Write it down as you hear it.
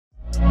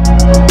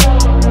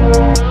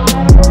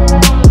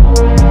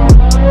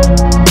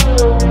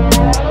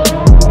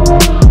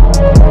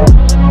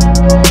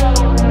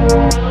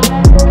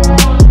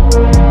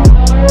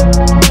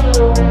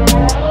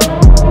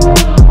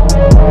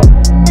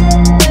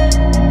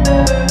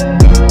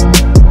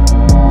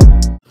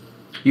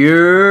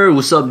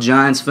What's up,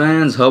 Giants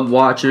fans, Hub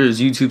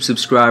watchers, YouTube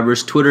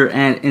subscribers, Twitter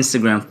and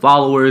Instagram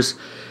followers?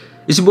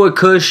 It's your boy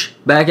Kush,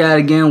 back at it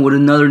again with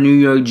another New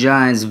York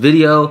Giants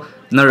video.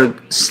 Another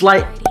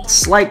slight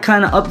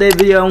kind of update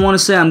video. I want to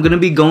say I'm going to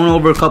be going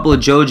over a couple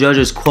of Joe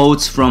Judge's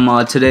quotes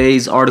from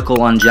today's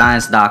article on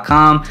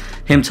Giants.com.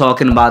 Him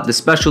talking about the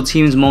special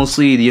teams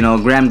mostly,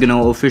 Graham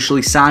Gano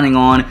officially signing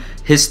on,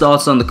 his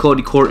thoughts on the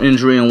Cody Court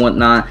injury and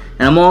whatnot.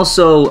 And I'm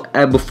also,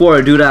 before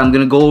I do that, I'm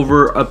going to go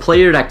over a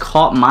player that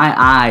caught my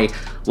eye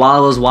while I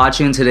was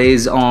watching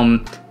today's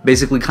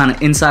basically kind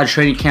of inside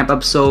training camp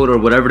episode, or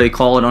whatever they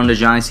call it on the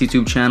Giants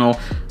YouTube channel,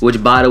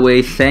 which, by the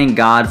way, thank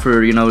God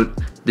for,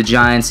 the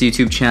Giants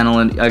YouTube channel,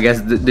 and I guess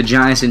the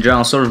Giants in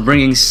general, sort of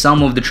bringing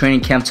some of the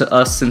training camp to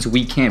us since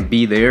we can't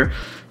be there.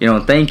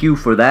 Thank you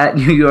for that,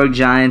 New York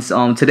Giants.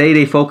 Today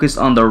they focused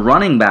on the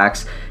running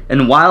backs,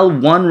 and while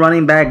one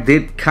running back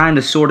did kind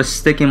of sort of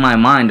stick in my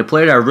mind, the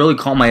player that really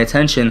caught my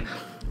attention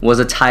was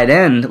a tight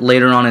end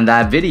later on in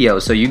that video.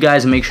 So you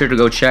guys make sure to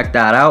go check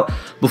that out.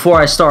 Before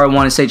I start, I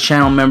want to say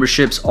channel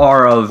memberships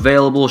are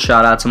available.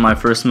 Shout out to my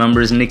first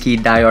members, Nikki,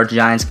 diehard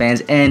Giants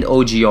fans, and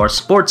OGR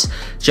Sports.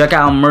 Check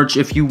out merch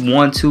if you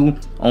want to.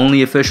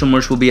 Only official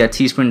merch will be at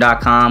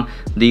teespring.com.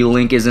 The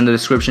link is in the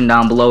description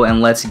down below,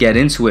 and let's get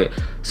into it.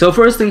 So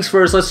first things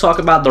first, let's talk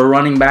about the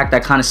running back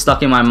that kind of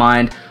stuck in my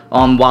mind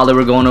while they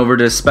were going over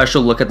this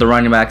special look at the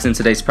running backs in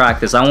today's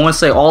practice. I want to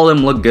say all of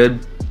them look good.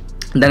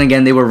 Then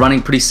again, they were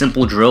running pretty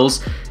simple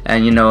drills,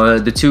 and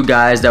the two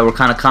guys that were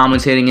kind of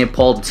commentating it,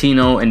 Paul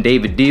Dottino and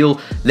David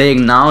Deal, they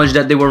acknowledged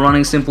that they were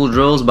running simple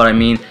drills. But I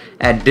mean,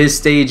 at this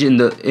stage in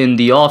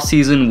the off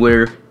season,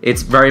 where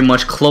it's very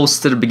much close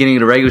to the beginning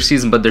of the regular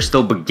season, but they're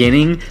still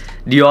beginning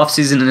the off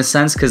season in a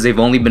sense because they've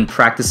only been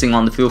practicing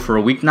on the field for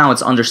a week now.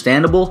 It's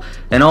understandable.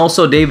 And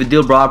also, David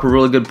Deal brought up a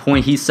really good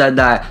point. He said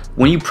that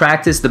when you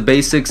practice the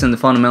basics and the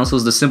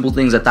fundamentals, the simple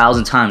things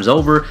 1,000 times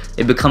over,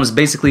 it becomes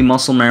basically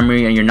muscle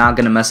memory, and you're not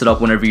going to mess it up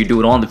whenever you do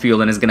it on the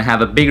field, and it's going to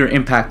have a bigger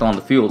impact on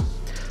the field.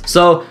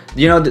 So,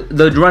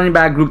 the running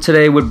back group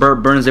today with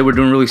Burt Burns, they were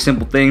doing really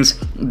simple things.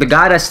 The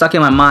guy that stuck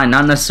in my mind,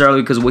 not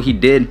necessarily because of what he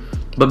did,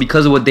 but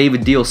because of what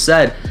David Deal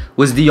said,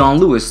 was Dion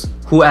Lewis,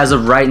 who as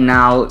of right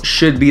now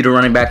should be the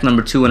running back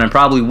number 2, and then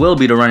probably will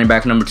be the running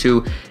back number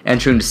 2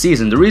 entering the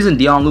season. The reason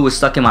Dion Lewis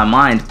stuck in my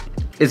mind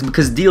is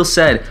because Deal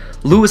said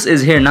Lewis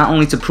is here not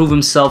only to prove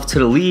himself to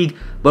the league,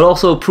 but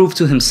also prove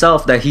to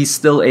himself that he's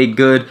still a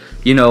good,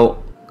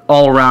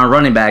 all-around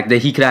running back,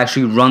 that he could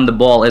actually run the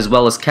ball as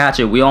well as catch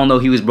it. We all know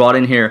he was brought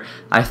in here,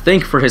 I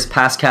think, for his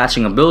pass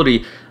catching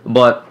ability,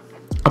 but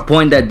a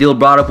point that Deal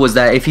brought up was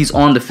that if he's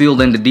on the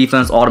field and the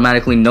defense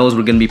automatically knows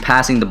we're going to be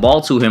passing the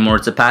ball to him, or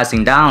it's a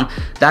passing down,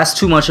 that's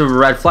too much of a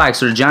red flag.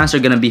 So the Giants are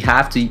going to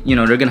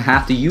they're going to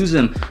have to use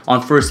him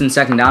on first and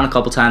second down a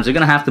couple times. They're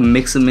going to have to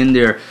mix him in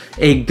there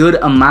a good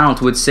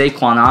amount with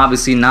Saquon.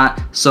 Obviously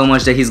not so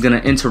much that he's going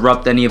to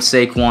interrupt any of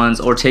Saquon's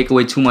or take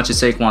away too much of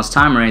Saquon's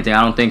time or anything.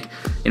 I don't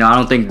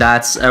think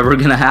that's ever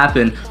going to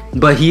happen.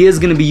 But he is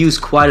going to be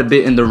used quite a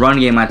bit in the run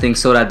game, I think,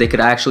 so that they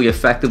could actually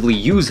effectively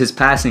use his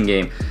passing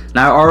game.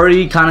 Now, I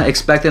already kind of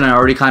expected and I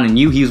already kind of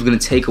knew he was going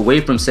to take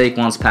away from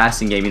Saquon's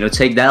passing game,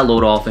 take that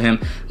load off of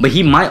him. But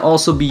he might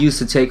also be used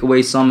to take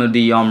away some of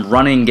the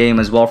running game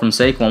as well from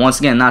Saquon. Once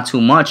again, not too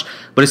much,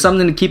 but it's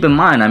something to keep in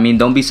mind. I mean,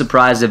 don't be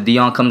surprised if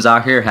Dion comes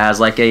out here, has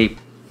like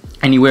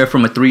anywhere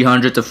from a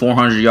 300 to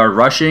 400 yard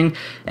rushing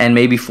and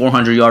maybe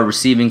 400 yard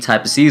receiving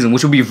type of season,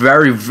 which would be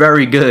very,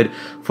 very good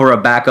for a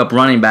backup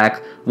running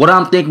back. What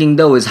I'm thinking,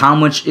 though, is how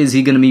much is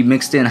he going to be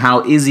mixed in?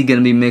 How is he going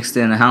to be mixed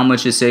in? And how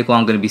much is Saquon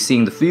going to be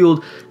seeing the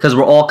field? Because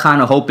we're all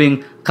kind of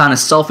hoping, kind of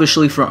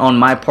selfishly on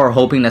my part,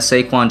 hoping that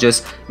Saquon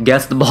just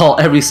gets the ball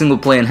every single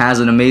play and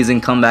has an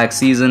amazing comeback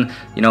season,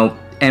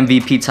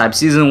 MVP type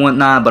season and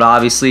whatnot. But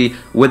obviously,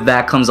 with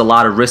that comes a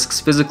lot of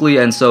risks physically.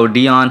 And so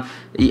Dion,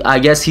 I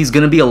guess he's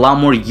going to be a lot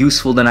more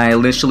useful than I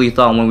initially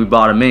thought when we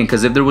brought him in.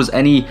 Because if there was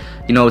any,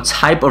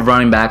 type of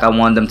running back I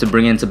wanted them to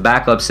bring in to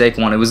back up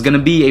Saquon, it was going to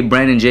be a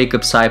Brandon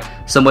Jacobs type,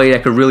 somebody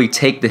that could really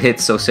take the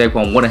hits so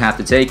Saquon wouldn't have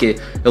to take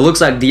it. It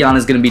looks like Dion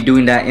is going to be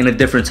doing that in a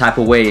different type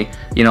of way,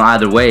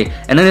 either way.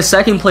 And then the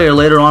second player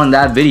later on in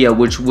that video,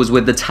 which was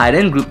with the tight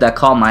end group that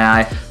caught my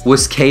eye,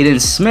 was Kaden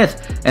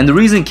Smith. And the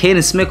reason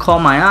Kaden Smith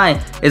caught my eye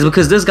is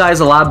because this guy is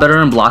a lot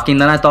better in blocking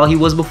than I thought he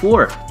was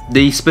before.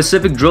 The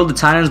specific drill the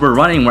tight ends were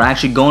running were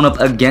actually going up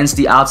against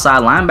the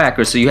outside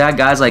linebackers. So you had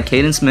guys like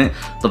Kaden Smith,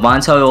 Levine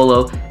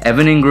Toilolo,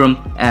 Evan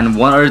Ingram, and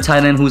one other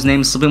tight end whose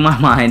name is slipping my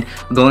mind,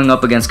 going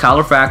up against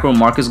Kyler Fackrell,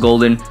 Marcus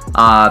Golden,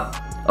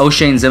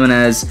 O'Shane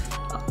Zimenez,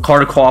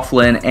 Carter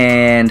Coughlin,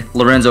 and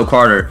Lorenzo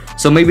Carter.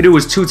 So maybe there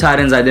was 2 tight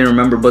ends I didn't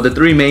remember, but the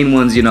 3 main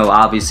ones,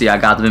 obviously I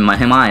got them in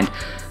my mind.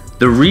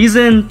 The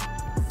reason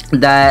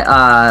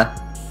that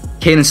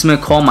Kaden Smith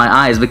caught my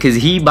eyes, because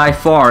he by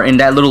far, in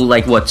that little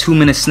like what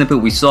 2-minute snippet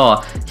we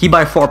saw, he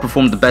by far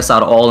performed the best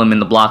out of all of them in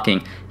the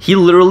blocking. He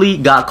literally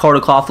got Carter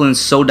Coughlin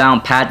so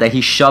down pat that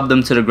he shoved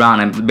him to the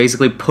ground and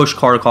basically pushed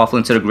Carter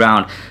Coughlin to the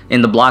ground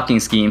in the blocking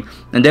scheme.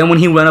 And then when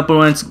he went up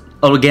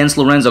against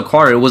Lorenzo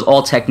Carter, it was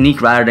all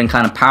technique rather than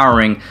kind of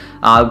powering,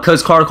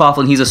 because Carter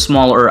Coughlin, he's a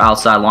smaller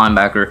outside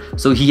linebacker,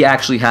 so he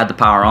actually had the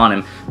power on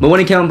him. But when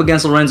he came up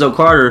against Lorenzo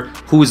Carter,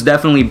 who was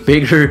definitely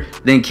bigger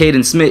than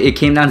Kaden Smith, it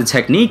came down to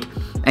technique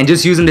and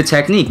just using the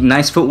technique.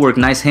 Nice footwork,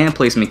 nice hand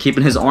placement,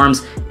 keeping his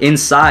arms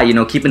inside, you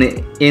know, keeping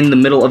it in the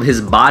middle of his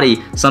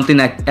body, something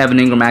that Evan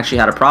Ingram actually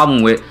had a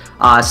problem with.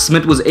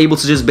 Smith was able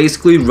to just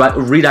basically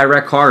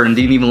redirect Carter and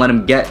didn't even let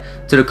him get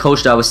to the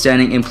coach that was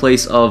standing in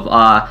place of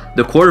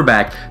the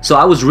quarterback. So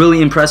I was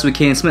really impressed with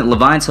Kaden Smith.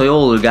 Levine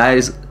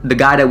Toyola, the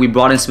guy that we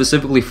brought in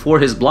specifically for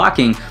his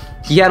blocking,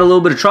 he had a little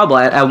bit of trouble.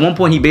 At one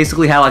point, he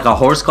basically had like a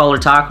horse collar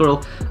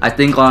tackle, I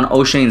think, on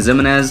O'Shane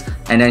Zimenez,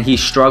 and then he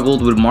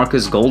struggled with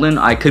Marcus Golden.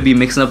 I could be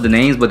mixing up the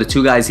names, but the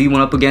two guys he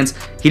went up against,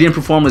 he didn't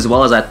perform as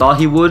well as I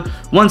thought he would.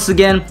 Once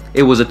again,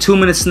 it was a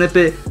 2-minute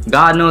snippet.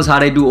 God knows how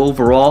they do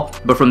overall,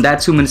 but from that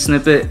 2-minute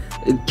snippet,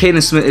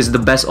 Kaden Smith is the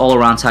best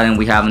all-around tight end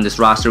we have in this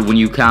roster when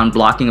you count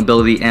blocking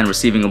ability and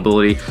receiving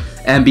ability.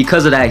 And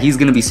because of that, he's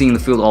going to be seeing the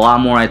field a lot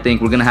more. I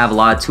think we're going to have a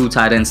lot of 2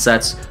 tight end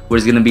sets where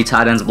it's going to be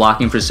tight ends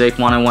blocking for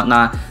Saquon and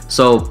whatnot.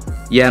 So,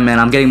 yeah, man,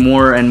 I'm getting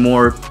more and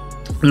more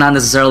not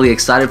necessarily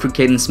excited for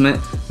Kaden Smith,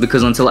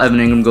 because until Evan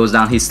Ingram goes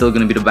down, he's still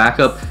going to be the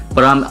backup.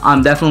 But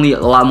I'm definitely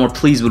a lot more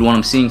pleased with what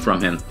I'm seeing from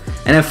him.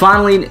 And then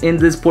finally, in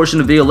this portion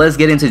of the video, let's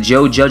get into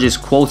Joe Judge's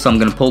quotes. I'm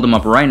going to pull them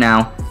up right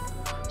now.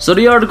 So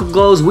the article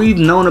goes, "We've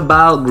known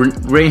about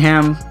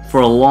Graham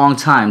for a long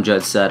time,"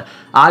 Judge said.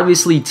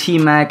 "Obviously,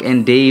 T-Mac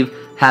and Dave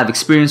have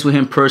experience with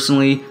him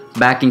personally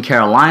back in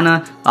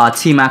Carolina."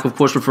 T-Mac, of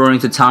course, referring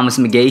to Thomas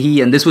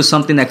McGahee, and this was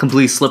something that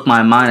completely slipped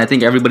my mind. I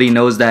think everybody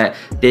knows that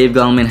Dave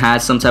Gettleman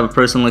had some type of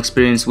personal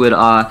experience with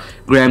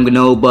Graham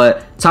Gano,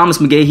 but Thomas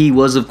McGahee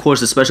was, of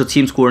course, a special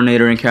teams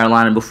coordinator in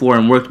Carolina before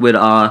and worked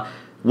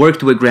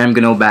with Graham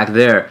Gano back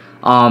there.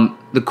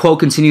 The quote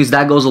continues,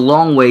 "That goes a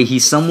long way.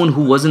 He's someone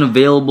who wasn't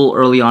available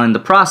early on in the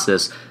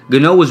process.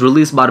 Gano was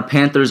released by the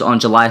Panthers on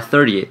July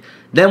 30th.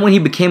 Then when he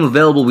became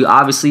available, we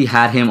obviously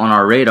had him on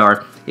our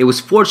radar. It was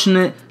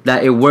fortunate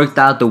that it worked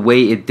out the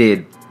way it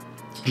did.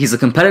 He's a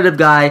competitive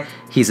guy.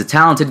 He's a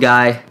talented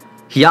guy.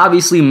 He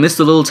obviously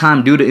missed a little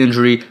time due to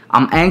injury.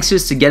 I'm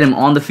anxious to get him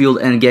on the field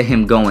and get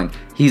him going.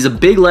 He's a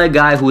big leg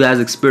guy who has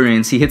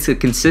experience. He hits a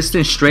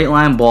consistent straight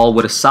line ball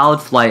with a solid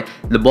flight.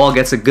 The ball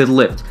gets a good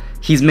lift.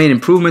 He's made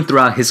improvement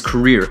throughout his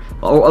career."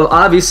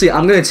 Obviously,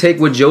 I'm going to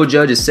take what Joe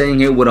Judge is saying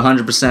here with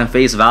 100%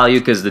 face value,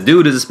 because the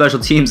dude is a special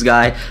teams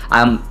guy.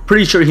 I'm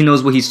pretty sure he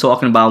knows what he's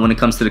talking about when it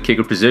comes to the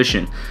kicker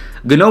position.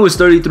 Gano is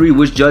 33,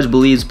 which Judge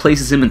believes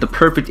places him in the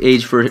perfect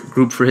age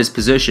group for his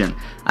position.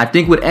 "I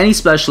think with any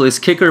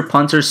specialist, kicker,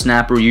 punter,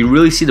 snapper, you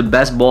really see the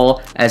best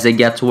ball as they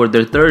get toward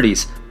their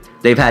 30s.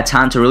 They've had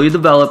time to really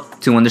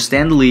develop, to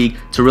understand the league,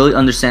 to really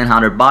understand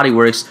how their body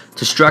works,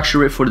 to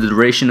structure it for the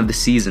duration of the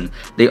season.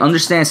 They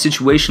understand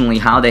situationally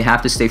how they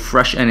have to stay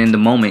fresh and in the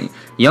moment.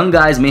 Young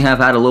guys may have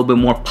had a little bit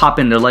more pop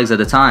in their legs at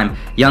the time.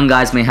 Young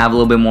guys may have a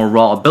little bit more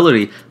raw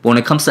ability. But when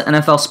it comes to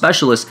NFL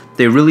specialists,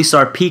 they really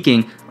start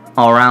peaking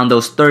around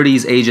those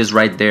 30s ages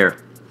right there.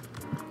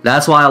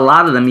 That's why a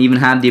lot of them even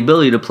have the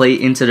ability to play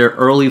into their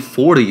early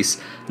 40s.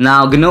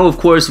 Now, Gano, of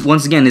course,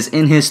 once again, is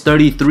in his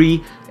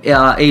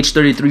age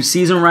 33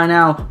 season right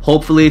now.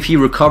 Hopefully, if he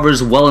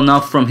recovers well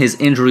enough from his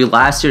injury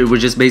last year, we're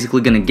just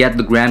basically going to get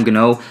the Graham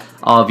Gano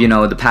of, you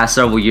know, the past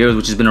several years,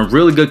 which has been a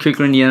really good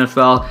kicker in the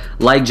NFL.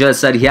 Like Judge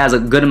said, he has a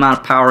good amount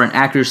of power and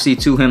accuracy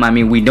to him. I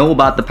mean, we know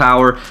about the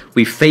power.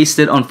 We faced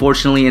it,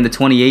 unfortunately, in the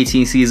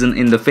 2018 season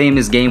in the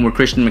famous game where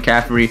Christian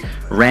McCaffrey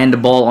ran the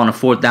ball on a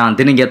 4th down,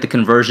 didn't get the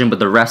conversion, but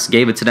the refs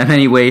gave it to them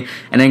anyway,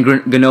 and then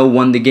Gano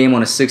won the game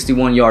on a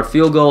 61-yard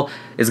field goal.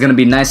 It's going to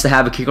be nice to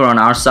have a kicker on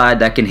our side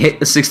that can hit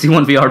the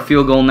 61-yard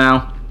field goal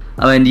now.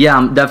 And yeah,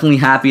 I'm definitely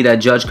happy that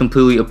Judge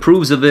completely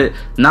approves of it.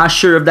 Not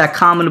sure if that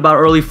comment about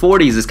early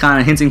 40s is kind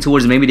of hinting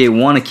towards maybe they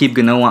want to keep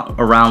Gano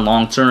around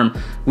long term.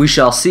 We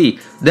shall see.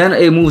 Then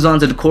it moves on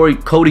to the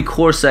Cody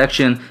Core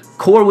section.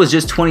 Core was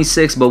just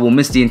 26 but will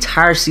miss the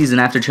entire season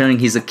after tearing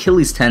his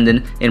Achilles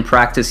tendon in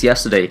practice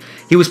yesterday.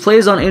 He was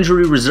placed on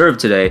injury reserve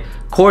today.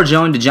 Core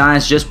joined the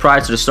Giants just prior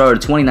to the start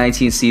of the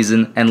 2019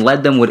 season and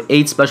led them with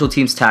 8 special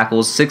teams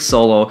tackles, 6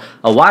 solo.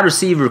 A wide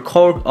receiver,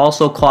 Core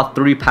also caught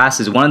 3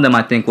 passes. One of them,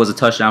 I think, was a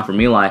touchdown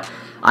from Eli.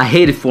 "I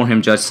hate it for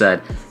him," Judge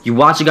said. "You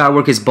watch a guy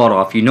work his butt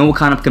off. You know what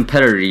kind of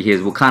competitor he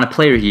is, what kind of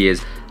player he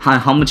is,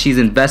 how much he's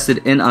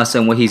invested in us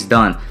and what he's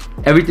done.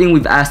 Everything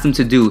we've asked him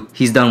to do,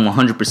 he's done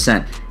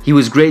 100%. He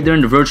was great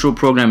during the virtual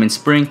program in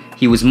spring.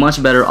 He was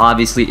much better,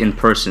 obviously, in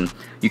person.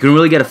 You can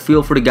really get a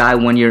feel for the guy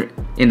when you're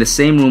in the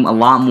same room a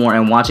lot more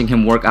and watching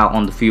him work out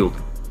on the field.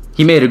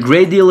 He made a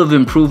great deal of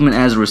improvement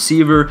as a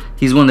receiver.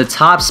 He's one of the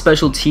top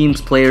special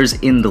teams players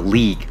in the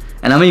league."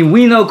 And I mean,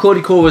 we know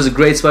Cody Core was a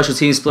great special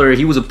teams player.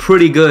 He was a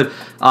pretty good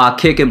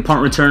kick and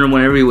punt returner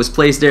whenever he was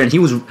placed there, and he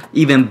was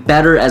even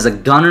better as a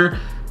gunner.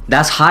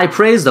 That's high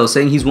praise though,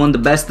 saying he's one of the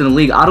best in the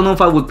league. I don't know if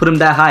I would put him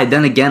that high.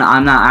 Then again,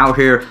 I'm not out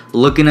here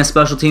looking at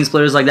special teams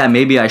players like that.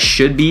 Maybe I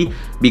should be,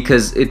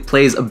 because it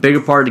plays a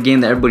bigger part of the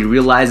game that everybody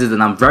realizes,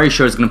 and I'm very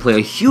sure it's going to play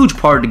a huge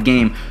part of the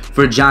game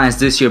for the Giants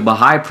this year. But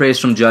high praise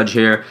from Judge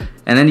here.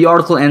 And then the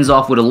article ends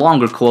off with a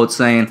longer quote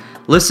saying,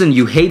 listen,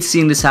 you hate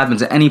seeing this happen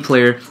to any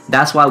player.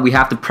 That's why we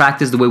have to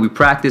practice the way we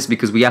practice,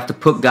 because we have to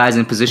put guys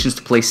in positions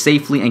to play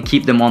safely and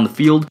keep them on the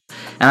field.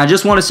 And I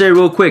just want to say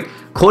real quick,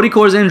 Cody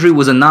Core's injury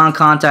was a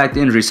non-contact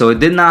injury, so it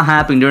did not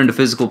happen during the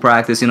physical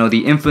practice. You know,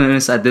 the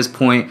infamous at this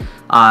point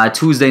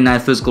Tuesday night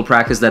physical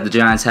practice that the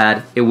Giants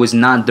had, it was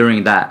not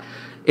during that.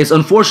 It's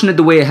unfortunate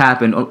the way it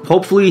happened.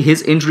 Hopefully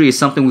his injury is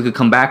something we could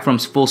come back from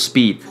full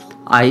speed.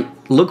 I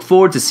look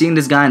forward to seeing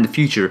this guy in the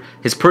future.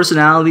 His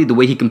personality, the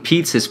way he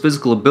competes, his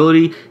physical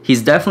ability,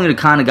 he's definitely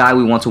the kind of guy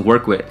we want to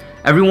work with.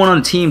 Everyone on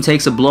the team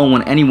takes a blow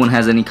when anyone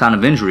has any kind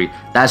of injury.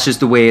 That's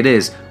just the way it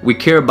is. We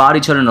care about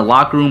each other in the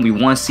locker room. We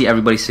want to see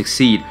everybody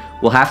succeed.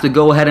 We'll have to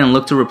go ahead and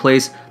look to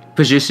replace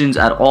positions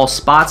at all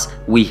spots.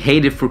 We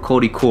hate it for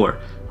Cody Core.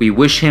 We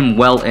wish him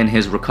well in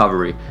his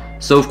recovery.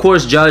 So of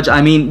course, Judge, I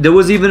mean, there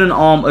was even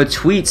a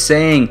tweet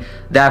saying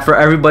that for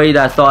everybody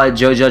that thought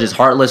Judge is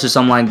heartless or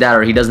something like that,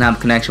 or he doesn't have a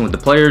connection with the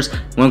players,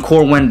 when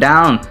Core went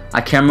down,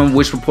 I can't remember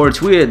which reporter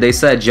tweeted, they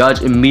said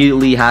Judge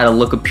immediately had a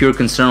look of pure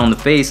concern on the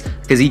face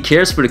because he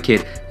cares for the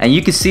kid. And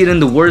you can see it in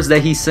the words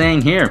that he's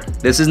saying here.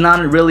 This is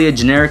not really a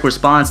generic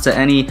response to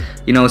any,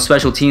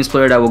 special teams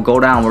player that will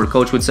go down where the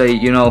coach would say,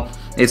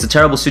 it's a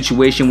terrible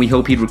situation, we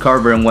hope he'd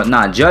recover and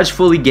whatnot. Judge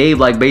fully gave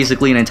like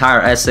basically an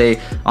entire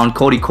essay on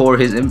Cody Core,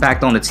 his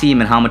impact on the team,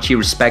 and how much he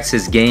respects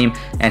his game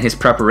and his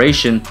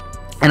preparation.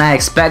 And I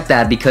expect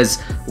that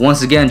because,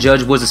 once again,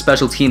 Judge was a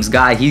special teams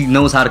guy. He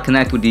knows how to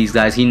connect with these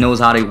guys. He knows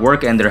how they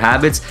work and their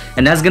habits.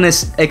 And that's going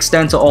to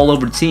extend to all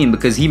over the team,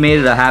 because he made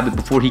it a habit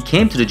before he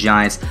came to the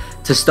Giants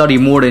to study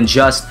more than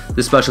just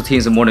the special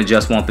teams and more than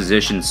just one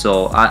position.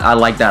 So I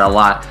like that a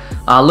lot.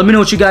 Let me know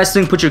what you guys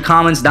think. Put your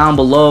comments down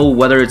below,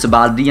 whether it's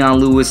about Dion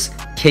Lewis,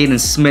 Kaden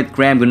Smith,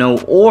 Graham Gano,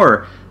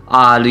 or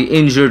the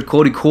injured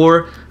Cody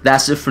Core.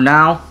 That's it for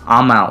now.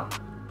 I'm out.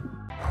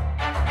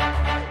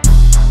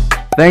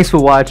 Thanks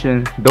for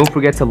watching. Don't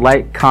forget to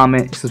like,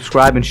 comment,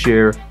 subscribe, and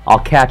share. I'll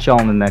catch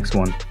y'all in the next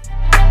one.